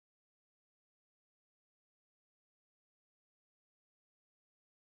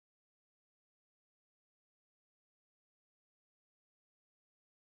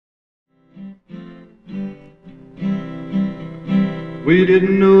We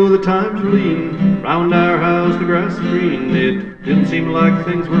didn't know the times were lean. Round our house the grass is green. It didn't seem like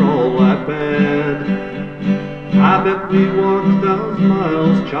things were all that bad. I bet we walked 1,000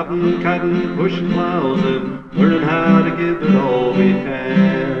 miles, chopping, kiting, pushing plows, and learning how to give it all we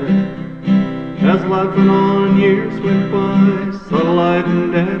had. As life went on and years went by, saw the light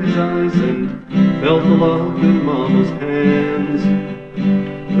in Daddy's eyes and felt the love in Mama's hands.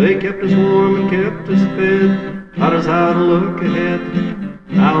 They kept us warm and kept us fed, taught us how to look ahead.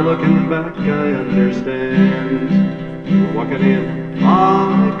 Now looking back I understand. We're walking in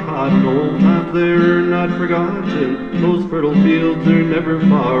high cotton, old times they're not forgotten. Those fertile fields are never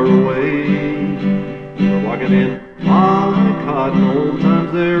far away. We're walking in high cotton, old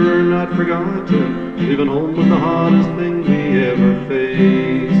times they're not forgotten. Leaving home was the hardest thing we ever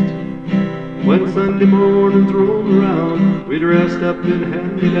faced. When Sunday mornings rolled around, we dressed up in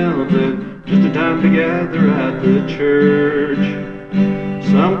hand-me-downs and just in time to gather at the church.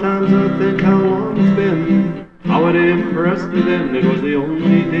 Sometimes I think how long it's been, how it impressed me then. It was the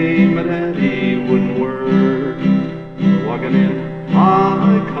only day my daddy wouldn't work. We're walking in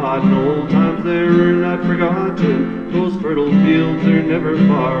high cotton, old times they're not forgotten. Those fertile fields are never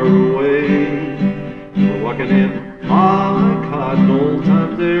far away. We're walking in high cotton, old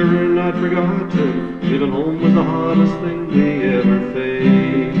times they're not forgotten. Leaving home was the hardest thing we ever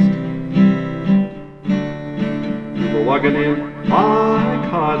faced. We're walking in high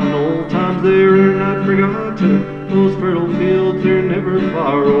cotton, old times they're not forgotten. Those fertile fields are never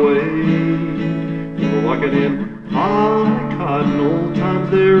far away. We're walking in high cotton, old times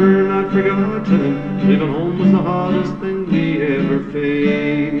they're not forgotten. Leaving home was the hardest thing we ever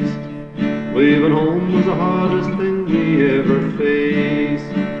faced. Leaving home was the hardest thing we ever faced.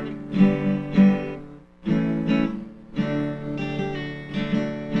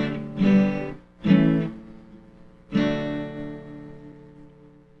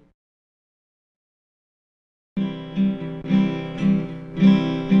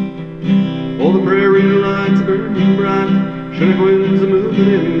 Oh, the prairie lights burning bright, Chinook winds are moving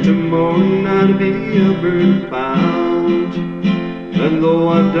into morning, now to be a bird found. And though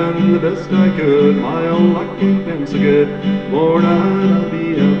I've done the best I could, my own luck ain't been so good. Tomorrow night I'll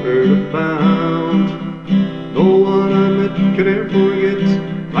be a bird bound. No one I met could ever forget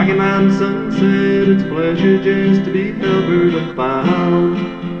Rocky Mountain sunset. It's a pleasure just to be a bird bound.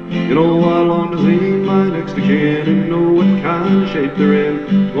 You know I long to see my next of kin and know what kind of shape they're in.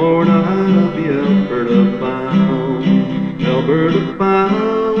 Tomorrow night I'll be Alberta bound. Alberta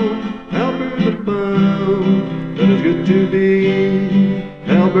bound, Alberta bound. That is good to be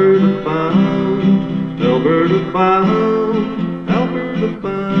Alberta bound. Alberta bound, Alberta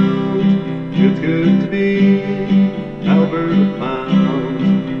bound. It's good to be Alberta bound.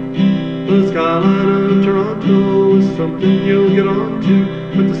 The skyline of Toronto is something you'll get onto,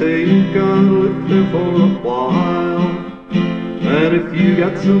 but they say you've gotta live there for a while. And if you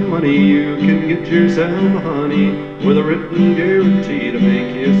got some money, you can get yourself a honey with a written guarantee to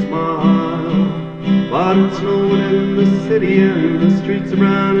make you smile. But it's snowing in the city and the streets are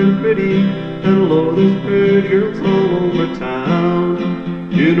brown and pretty, and hello, there's pretty girls all over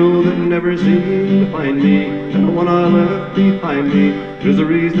town. You know they never seem to find me, and the one I left behind me, there's a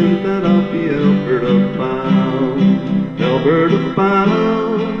reason that I'll be Alberta bound. Alberta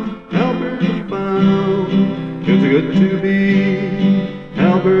bound, Alberta bound. It's good to be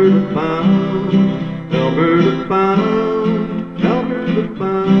Alberta bound. Alberta bound, Alberta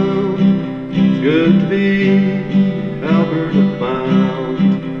bound. It's good to be Alberta bound.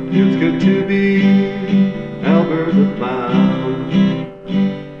 It's good to be Alberta bound.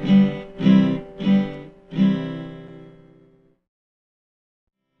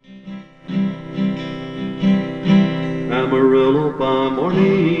 Amarillo by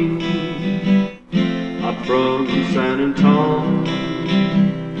morning, I'm from San Antonio,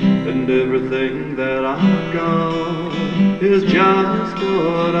 and everything that I've got is just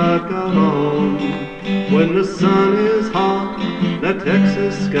what I've got on. When the sun is hot, that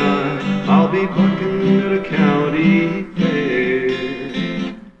Texas sky, I'll be bucking at a county fair.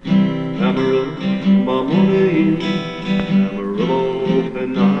 Amarillo by morning, Amarillo,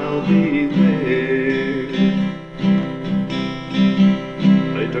 and I'll be there.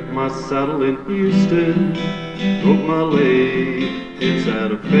 Took my saddle in Houston, broke my leg in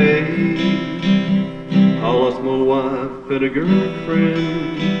Santa Fe. I lost my wife and a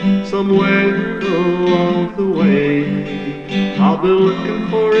girlfriend somewhere along the way. I'll be looking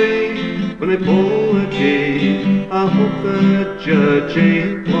for it when they pull that gate. I hope that judge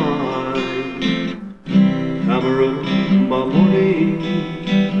ain't blind. Amarillo by morning,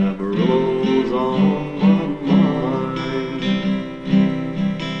 Amarillo's on my mind.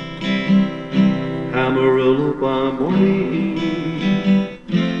 Amarillo by morning.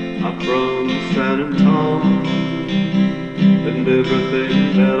 I'm from San Antonio, and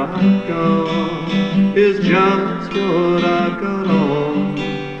everything that I've got is just what I've got on.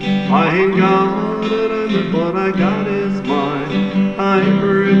 I ain't got it, and what I got is mine. I'm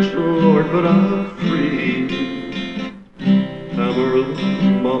rich, Lord, but I'm free. Amarillo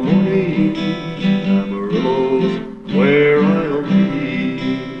by morning, Amarillo's where I'll be.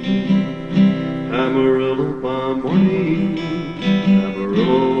 Amarillo by morning,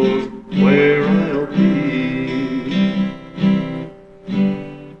 Amarillo's where I'll be.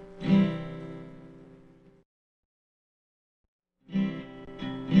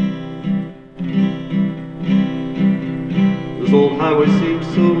 This old highway seems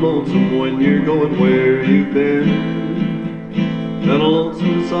so lonesome when you're going where you've been. That a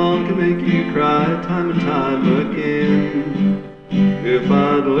lonesome song can make you cry time and time again. If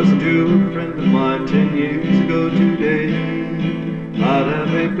I'd listened to a friend of mine 10 years ago today, I'd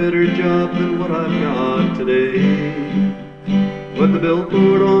have a better job than what I've got today. But the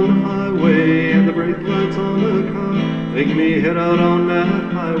billboard on the highway and the brake lights on the car make me head out on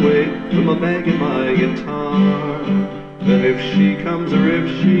that highway with my bag and my guitar. And if she comes or if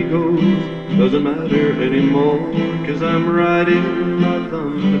she goes, doesn't matter anymore, 'cause I'm riding my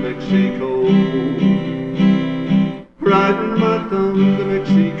thumb to Mexico. Riding my thumb to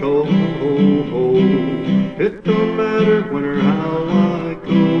Mexico. It don't matter when or how I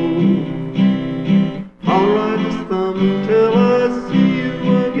go. I'll ride this thumb till I see you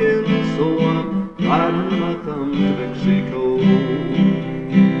again. So I'm riding my thumb to Mexico.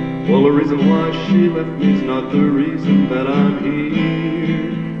 Well, the reason why she left me's not the reason that I'm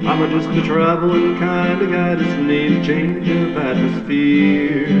here. I'm just a traveling kind of guy, just need a change of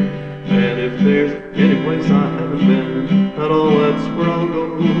atmosphere. And if there's any place I haven't been at all, that's where I'll go,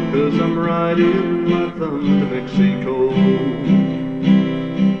 'cause I'm riding my thumb to Mexico.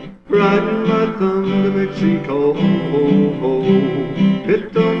 Riding my thumb to Mexico.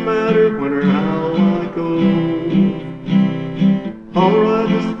 It don't matter when or how I go. I'll ride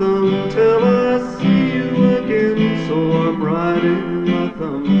this thumb till I see you again. So I'm riding my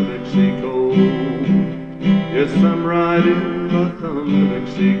thumb to Mexico. Yes, I'm riding my thumb to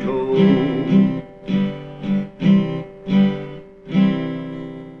Mexico.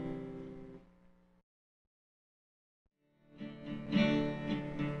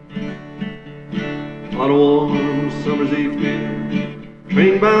 On a warm summer's evening,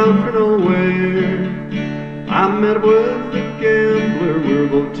 train bound for nowhere, I met up with a gambler. We're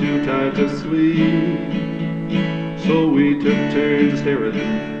both too tired to sleep, so we took turns staring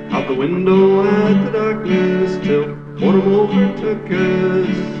out the window at the darkness till one of them overtook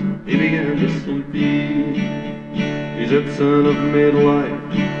us. He began to sleepy. He said, "Son, I've made a life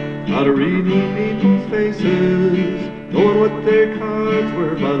out of reading people's faces, knowing what their cards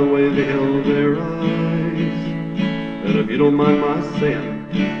were by the way they held their eyes. And if you don't mind my saying,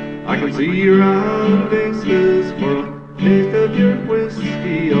 I can see you're out of aces. For a taste of your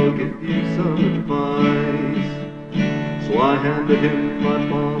whiskey, I'll give you some advice." So I handed him my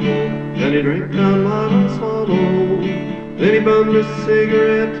bottle, and he drank down my last swallow. Then he bummed a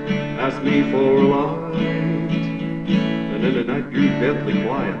cigarette, asked me for a light, and then the night grew deathly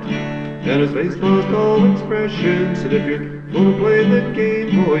quiet, and his face lost all expression. Said, "If you're gonna play the game,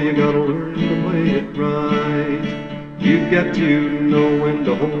 boy, you gotta learn to play it right. You've got to know when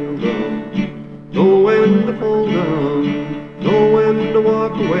to hold 'em, know when to fold 'em, know when to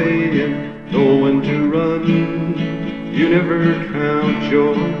walk away, and know when to run. You never count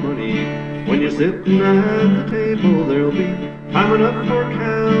your money when you're sitting at the table. There'll be time enough for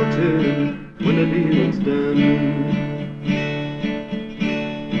counting when the dealing's done."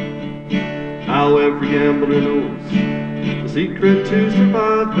 Now every gambler knows the secret to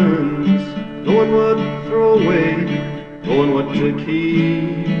surviving's knowing what to throw away, knowing what to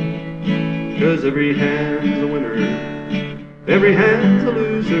keep. 'Cause every hand's a winner, every hand's a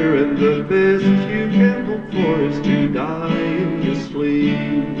loser, and the best you can hope for is to die in your sleep.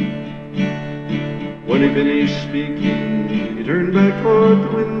 When he finished speaking, he turned back toward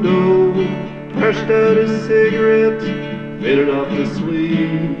the window, brushed out his cigarette, faded off to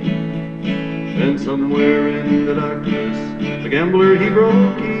sleep. And somewhere in the darkness, the gambler, he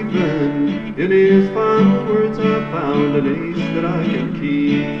broke even. In his final words, I found an ace that I can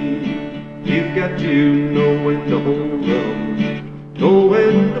keep. You've got to know when to hold 'em, know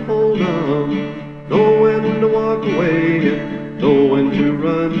when to fold 'em, know when to walk away, and know when to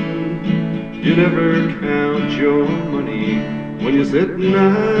run. You never count your money when you're sitting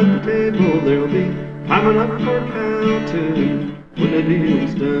at the table. There'll be time enough for counting when the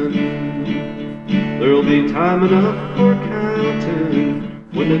deal's done. There'll be time enough for counting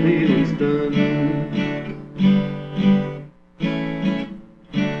when the dealing's done.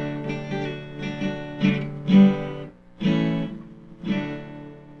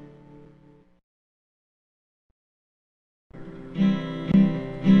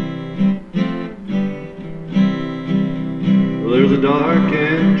 There's a dark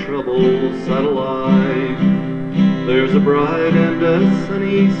and troubled side of life. There's a bright and a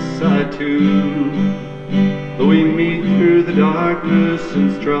sunny side too. Though we meet through the darkness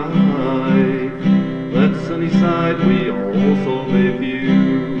and strife, that sunny side we also may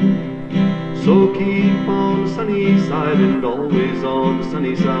view. So keep on the sunny side and always on the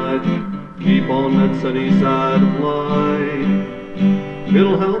sunny side. Keep on that sunny side of life.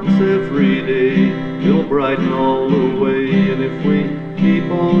 It'll help us every day, it'll brighten all the way. And if we keep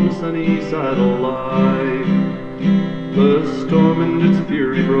on the sunny side of life, the storm and its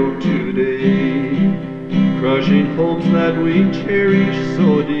fury broke today, crushing hopes that we cherish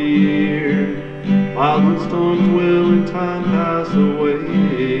so dear. Clouds and storms will in time pass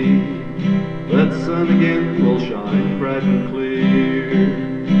away, that sun again will shine bright and clear.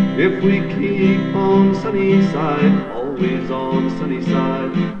 If we keep on the sunny side, always on the sunny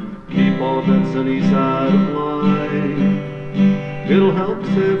side, keep on that sunny side of life. It'll help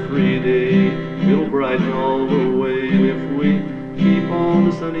us every day, it'll brighten all the way. And if we keep on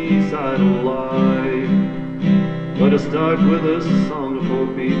the sunny side of life, let us start with a song of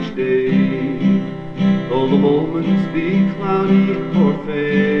hope each day. Though the moments be cloudy or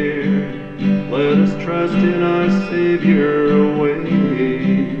fair, let us trust in our Savior way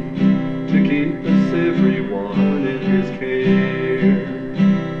to keep us everyone in His care.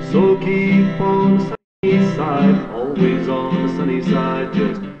 So keep on the sunny side, always on the sunny side.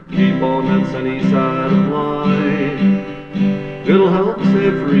 Just keep on that sunny side of life. It'll help us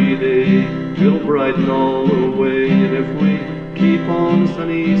every day, it'll brighten all the way. And if we keep on the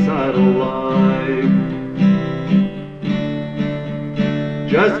sunny side of life,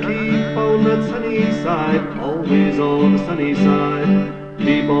 just keep on that sunny side, always on the sunny side.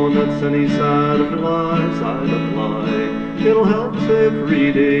 Keep on that sunny side of life, side of life. It'll help us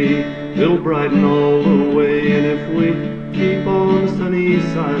every day, it'll brighten all the way. And if we keep on the sunny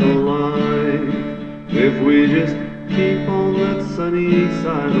side of life, if we just keep on that sunny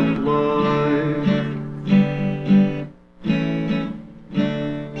side of life.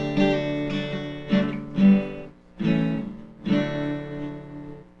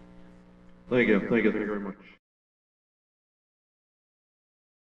 Thank you very much.